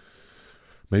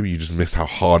 maybe you just miss how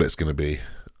hard it's going to be.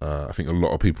 I think a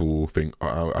lot of people think,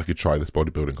 I could try this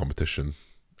bodybuilding competition,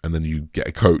 and then you get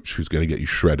a coach who's going to get you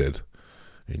shredded,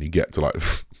 and you get to like,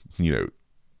 you know,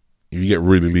 if you get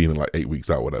really lean in like 8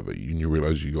 weeks out, whatever, and you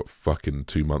realize you got fucking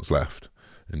 2 months left,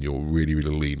 and you're really,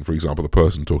 really lean. For example, the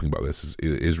person talking about this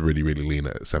is really, really lean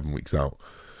at 7 weeks out,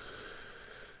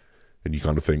 and you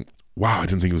kind of think, wow, I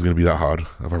didn't think it was going to be that hard.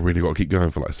 Have I really got to keep going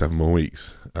for like 7 more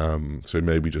weeks? So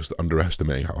maybe just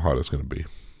underestimating how hard it's going to be.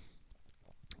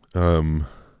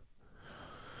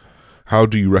 How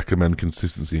do you recommend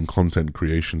consistency in content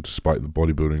creation despite the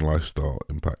bodybuilding lifestyle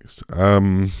impacts?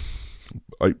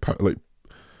 Like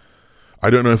I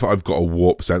don't know if I've got a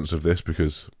warped sense of this,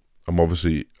 because I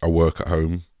work at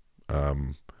home,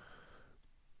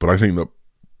 but I think that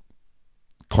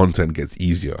content gets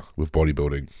easier with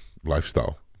bodybuilding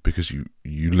lifestyle because you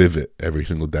live it every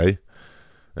single day,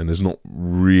 and there's not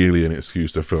really an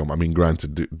excuse to film. I mean,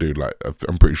 granted, dude, like,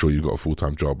 I'm pretty sure you've got a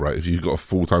full-time job, right? If you've got a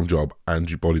full-time job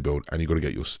and you bodybuild and you got to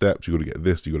get your steps, you got to get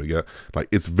this, you got to get, like,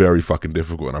 it's very fucking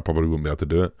difficult, and I probably wouldn't be able to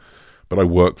do it. But I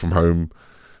work from home,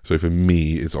 so for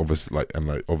me, it's obviously like, and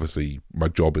like, obviously my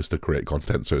job is to create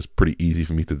content, so it's pretty easy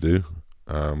for me to do.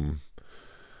 And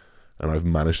I've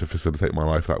managed to facilitate my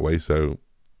life that way, so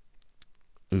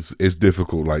it's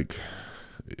difficult. Like,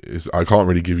 I can't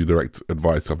really give you direct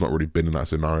advice. I've not really been in that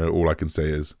scenario. All I can say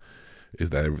is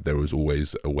there was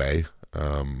always a way.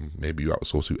 Maybe you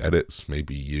outsource who edits.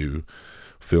 Maybe you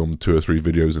film 2 or 3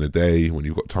 videos in a day when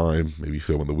you've got time. Maybe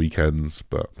film on the weekends.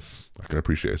 But I can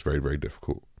appreciate it's very, very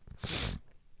difficult.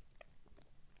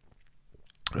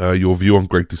 Your view on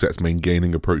Greg Doucette's main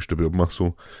gaining approach to build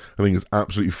muscle. I think it's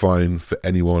absolutely fine for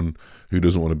anyone who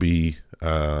doesn't want to be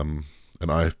an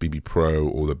IFBB pro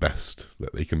or the best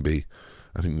that they can be.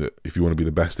 I think that if you want to be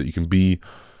the best that you can be,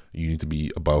 you need to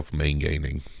be above main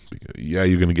gaining. Yeah,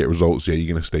 you're going to get results. Yeah,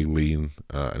 you're going to stay lean.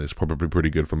 And it's probably pretty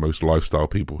good for most lifestyle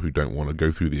people who don't want to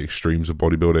go through the extremes of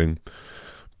bodybuilding.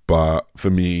 But for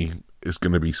me, it's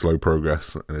going to be slow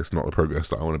progress, and it's not the progress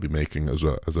that I want to be making as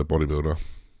a bodybuilder.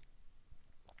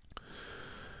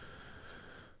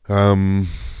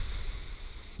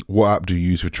 What app do you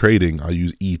use for trading? I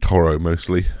use eToro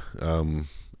mostly.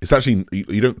 It's actually,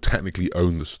 you don't technically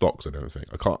own the stocks, I don't think.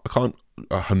 I can't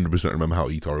 100% remember how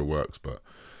eToro works, but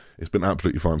it's been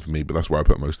absolutely fine for me. But that's where I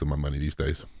put most of my money these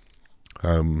days.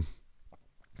 Yeah.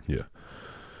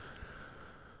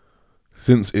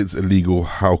 Since it's illegal,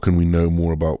 how can we know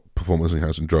more about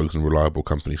performance-enhancing drugs and reliable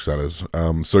company sellers?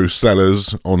 So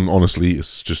sellers, honestly,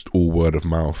 it's just all word of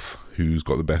mouth. Who's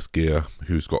got the best gear?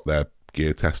 Who's got their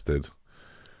gear tested?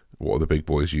 What are the big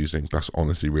boys using? That's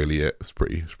honestly really it. It's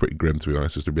pretty grim, to be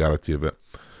honest. It's the reality of it.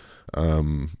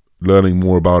 Learning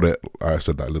more about it, I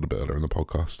said that a little bit earlier in the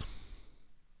podcast.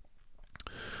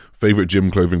 Favorite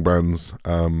gym clothing brands?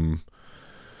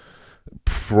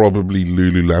 Probably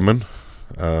Lululemon,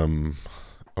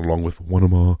 along with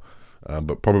Wanama,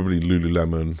 but probably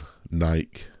Lululemon,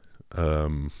 Nike,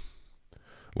 probably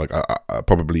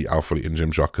Alphalete and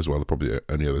Gymshark as well. They're probably the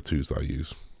only other twos that I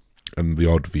use, and the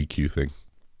odd VQ thing.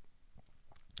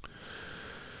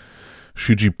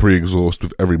 Should you pre-exhaust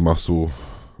with every muscle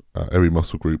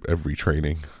group, every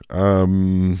training?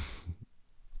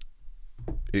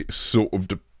 It sort of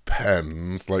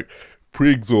depends. Like,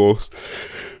 pre-exhaust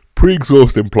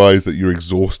implies that you're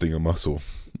exhausting a muscle,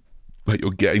 like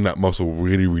you're getting that muscle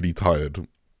really, really tired,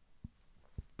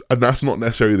 and that's not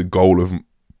necessarily the goal of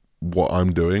what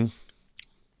I'm doing.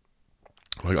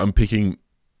 Like, I'm picking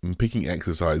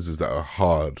exercises that are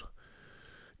hard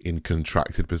in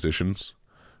contracted positions,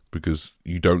 because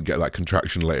you don't get that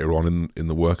contraction later on in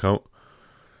the workout.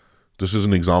 Just as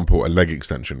an example, a leg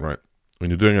extension, right? When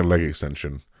you're doing a leg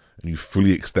extension and you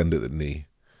fully extend at the knee,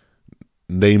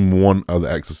 name one other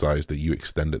exercise that you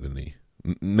extend at the knee.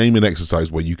 Name an exercise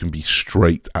where you can be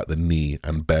straight at the knee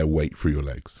and bear weight through your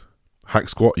legs. Hack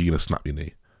squat, you're going to snap your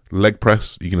knee. Leg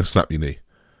press, you're going to snap your knee.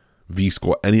 V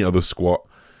squat, any other squat,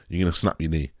 you're going to snap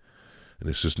your knee. And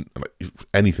it's just like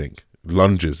anything.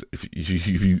 Lunges, if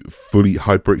you fully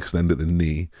hyperextend at the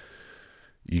knee,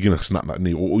 you're going to snap that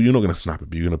knee. Or you're not going to snap it,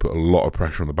 but you're going to put a lot of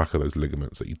pressure on the back of those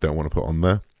ligaments that you don't want to put on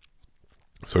there.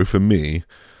 So for me,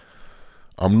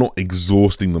 I'm not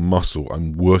exhausting the muscle.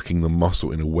 I'm working the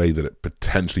muscle in a way that it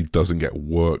potentially doesn't get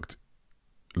worked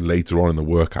later on in the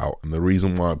workout. And the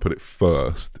reason why I put it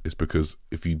first is because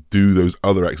if you do those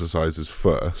other exercises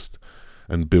first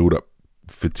and build up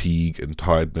fatigue and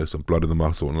tiredness and blood in the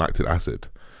muscle and lactic acid,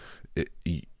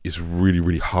 it's really,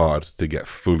 really hard to get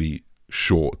fully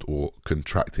short or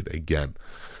contracted again.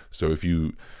 So if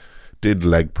you did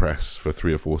leg press for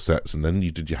 3 or 4 sets, and then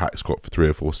you did your hack squat for 3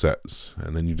 or 4 sets,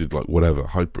 and then you did like whatever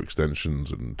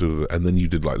hyperextensions and then you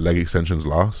did like leg extensions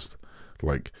last,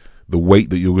 like the weight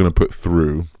that you're going to put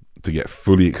through to get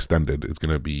fully extended is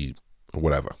going to be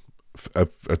whatever, a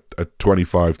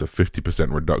 25 to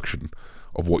 50% reduction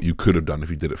of what you could have done if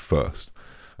you did it first.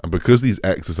 And because these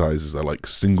exercises are like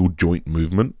single joint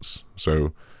movements,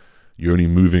 so you're only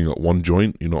moving at one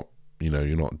joint, you're not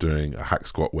doing a hack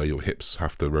squat where your hips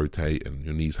have to rotate and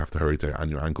your knees have to rotate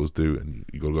and your ankles do, and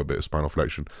you got a bit of spinal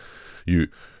flexion.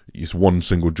 It's one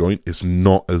single joint. It's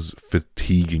not as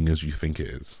fatiguing as you think it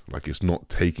is. Like, it's not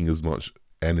taking as much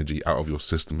energy out of your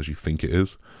system as you think it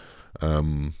is.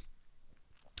 So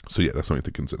yeah, that's something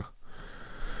to consider.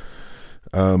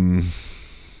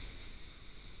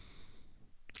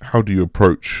 How do you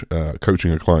approach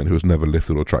coaching a client who has never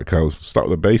lifted or tracked calories? Start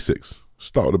with the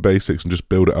basics. And just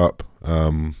build it up.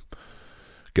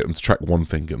 Get them to track one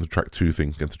thing, get them to track 2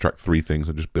 things, get them to track 3 things,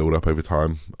 and just build up over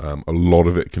time. A lot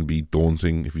of it can be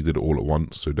daunting if you did it all at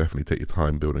once, so definitely take your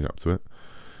time building up to it.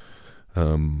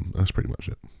 That's pretty much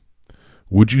it.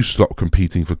 Would you stop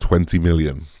competing for 20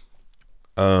 million?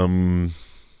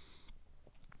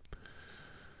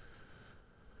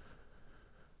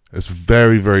 It's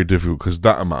very, very difficult because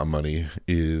that amount of money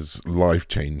is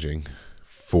life-changing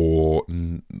for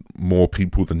more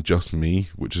people than just me,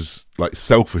 which is like,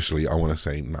 selfishly, I want to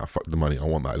say, nah, fuck the money, I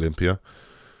want that Olympia.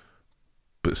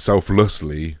 But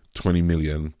selflessly, 20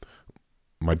 million,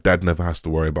 my dad never has to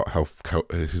worry about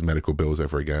his medical bills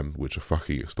ever again, which are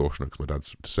fucking extortionate because my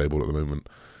dad's disabled at the moment.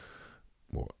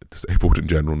 Well, disabled in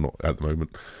general, not at the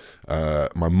moment.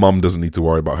 My mum doesn't need to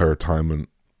worry about her retirement.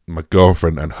 My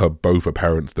girlfriend and both her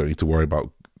parents don't need to worry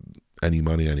about any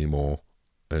money anymore,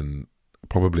 and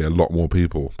probably a lot more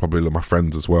people, probably my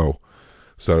friends as well.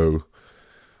 So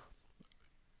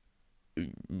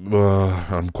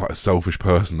I'm quite a selfish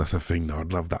person. That's a thing. No,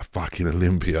 I'd love that fucking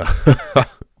Olympia.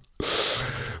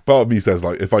 Part of me says,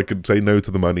 like, if I could say no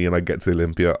to the money and I get to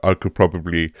Olympia, I could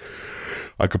probably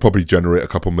generate a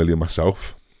couple million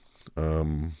myself.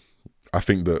 I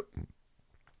think that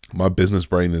my business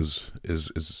brain is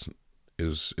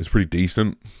pretty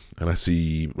decent, and I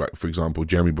see, like, for example,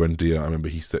 Jeremy Buendia. I remember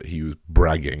he said he was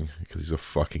bragging because he's a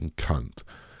fucking cunt.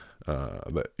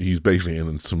 That he's basically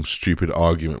in some stupid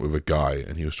argument with a guy,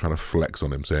 and he was trying to flex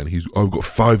on him, saying I've got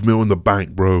 5 mil in the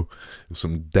bank, bro. It was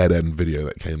some dead end video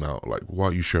that came out. Like, why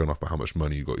are you showing off about how much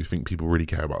money you got? You think people really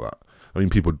care about that? I mean,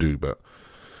 people do, but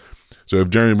so if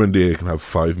Jeremy Buendia can have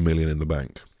 5 million in the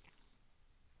bank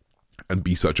and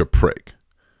be such a prick,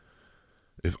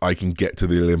 if I can get to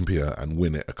the Olympia and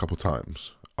win it a couple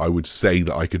times, I would say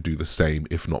that I could do the same,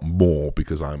 if not more,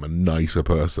 because I'm a nicer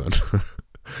person.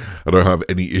 I don't have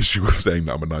any issue with saying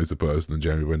that I'm a nicer person than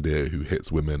Jeremy Buendia, who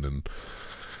hits women and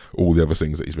all the other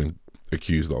things that he's been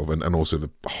accused of, and also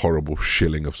the horrible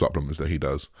shilling of supplements that he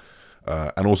does.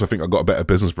 And also I think I've got a better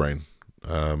business brain.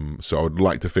 So I would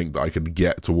like to think that I could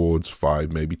get towards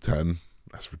 5, maybe 10.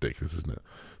 That's ridiculous, isn't it?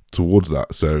 Towards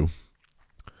that. So,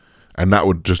 and that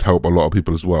would just help a lot of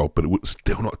people as well, but it would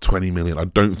still not 20 million. I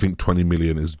don't think 20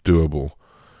 million is doable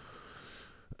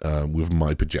with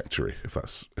my trajectory. If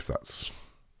that's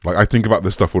like, I think about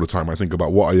this stuff all the time. I think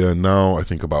about what I earn now. I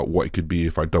think about what it could be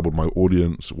if I doubled my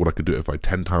audience, what I could do if I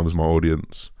 10 times my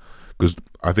audience. Because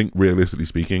I think, realistically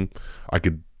speaking, I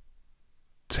could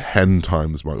 10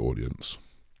 times my audience.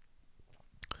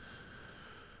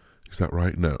 Is that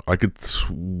right? No, I could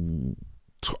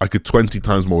 20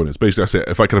 times more audience. Basically, I said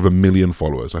if I could have 1 million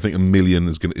followers, I think 1 million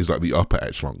is like the upper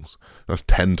echelons. That's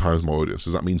 10 times my audience.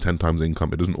 Does that mean 10 times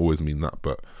income? It doesn't always mean that,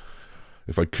 but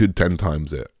if I could 10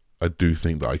 times it, I do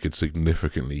think that I could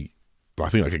significantly. I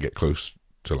think I could get close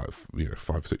to, like,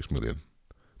 5-6 million.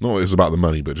 Not that it's about the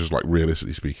money, but just like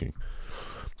realistically speaking.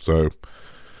 So,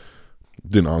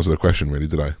 didn't answer the question really,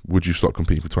 did I? Would you stop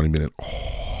competing for 20 million?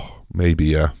 Oh, maybe,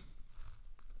 yeah.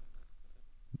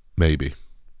 Maybe.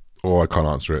 Or I can't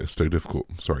answer it. It's so difficult.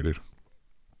 Sorry, dude.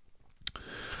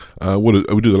 We'll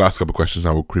do the last couple of questions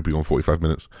now. We're creeping on 45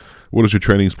 minutes. What does your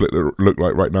training split look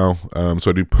like right now?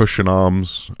 So I do push and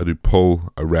arms. I do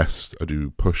pull, I rest. I do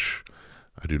push.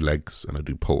 I do legs, and I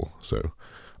do pull. So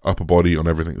upper body on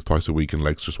everything is twice a week, and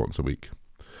legs just once a week.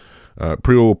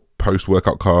 Pre or post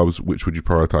workout carbs, which would you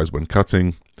prioritize when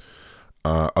cutting?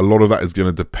 A lot of that is going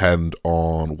to depend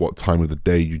on what time of the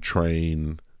day you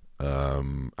train,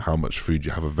 how much food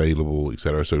you have available,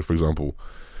 etc. So, for example,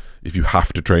 if you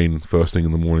have to train first thing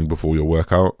in the morning before your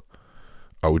workout,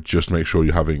 I would just make sure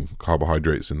you're having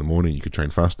carbohydrates in the morning. You could train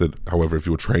fasted. However, if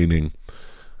you're training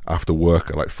after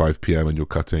work at like 5 p.m. and you're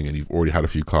cutting and you've already had a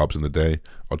few carbs in the day,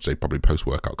 I'd say probably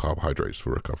post-workout carbohydrates for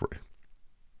recovery.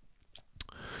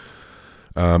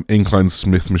 Incline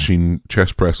Smith machine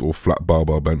chest press or flat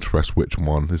barbell bench press, which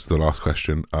one is the last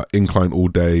question. Incline all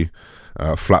day.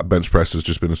 Flat bench press has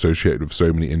just been associated with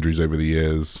so many injuries over the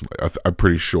years. I'm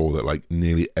pretty sure that like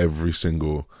nearly every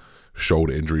single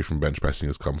shoulder injury from bench pressing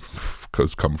has come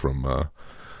from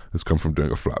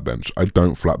doing a flat bench. I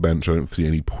don't flat bench. I don't see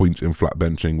any point in flat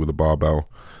benching with a barbell.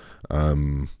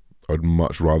 I'd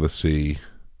much rather see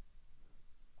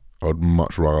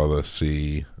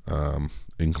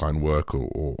incline work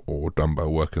or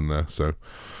dumbbell work in there. So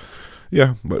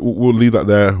yeah, but we'll leave that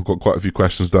there. We've got quite a few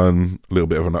questions done, a little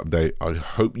bit of an update. I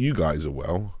hope you guys are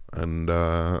well. And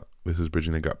this is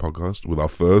Bridging the Gap podcast with our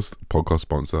first podcast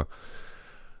sponsor.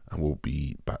 And we'll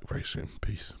be back very soon.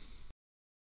 Peace.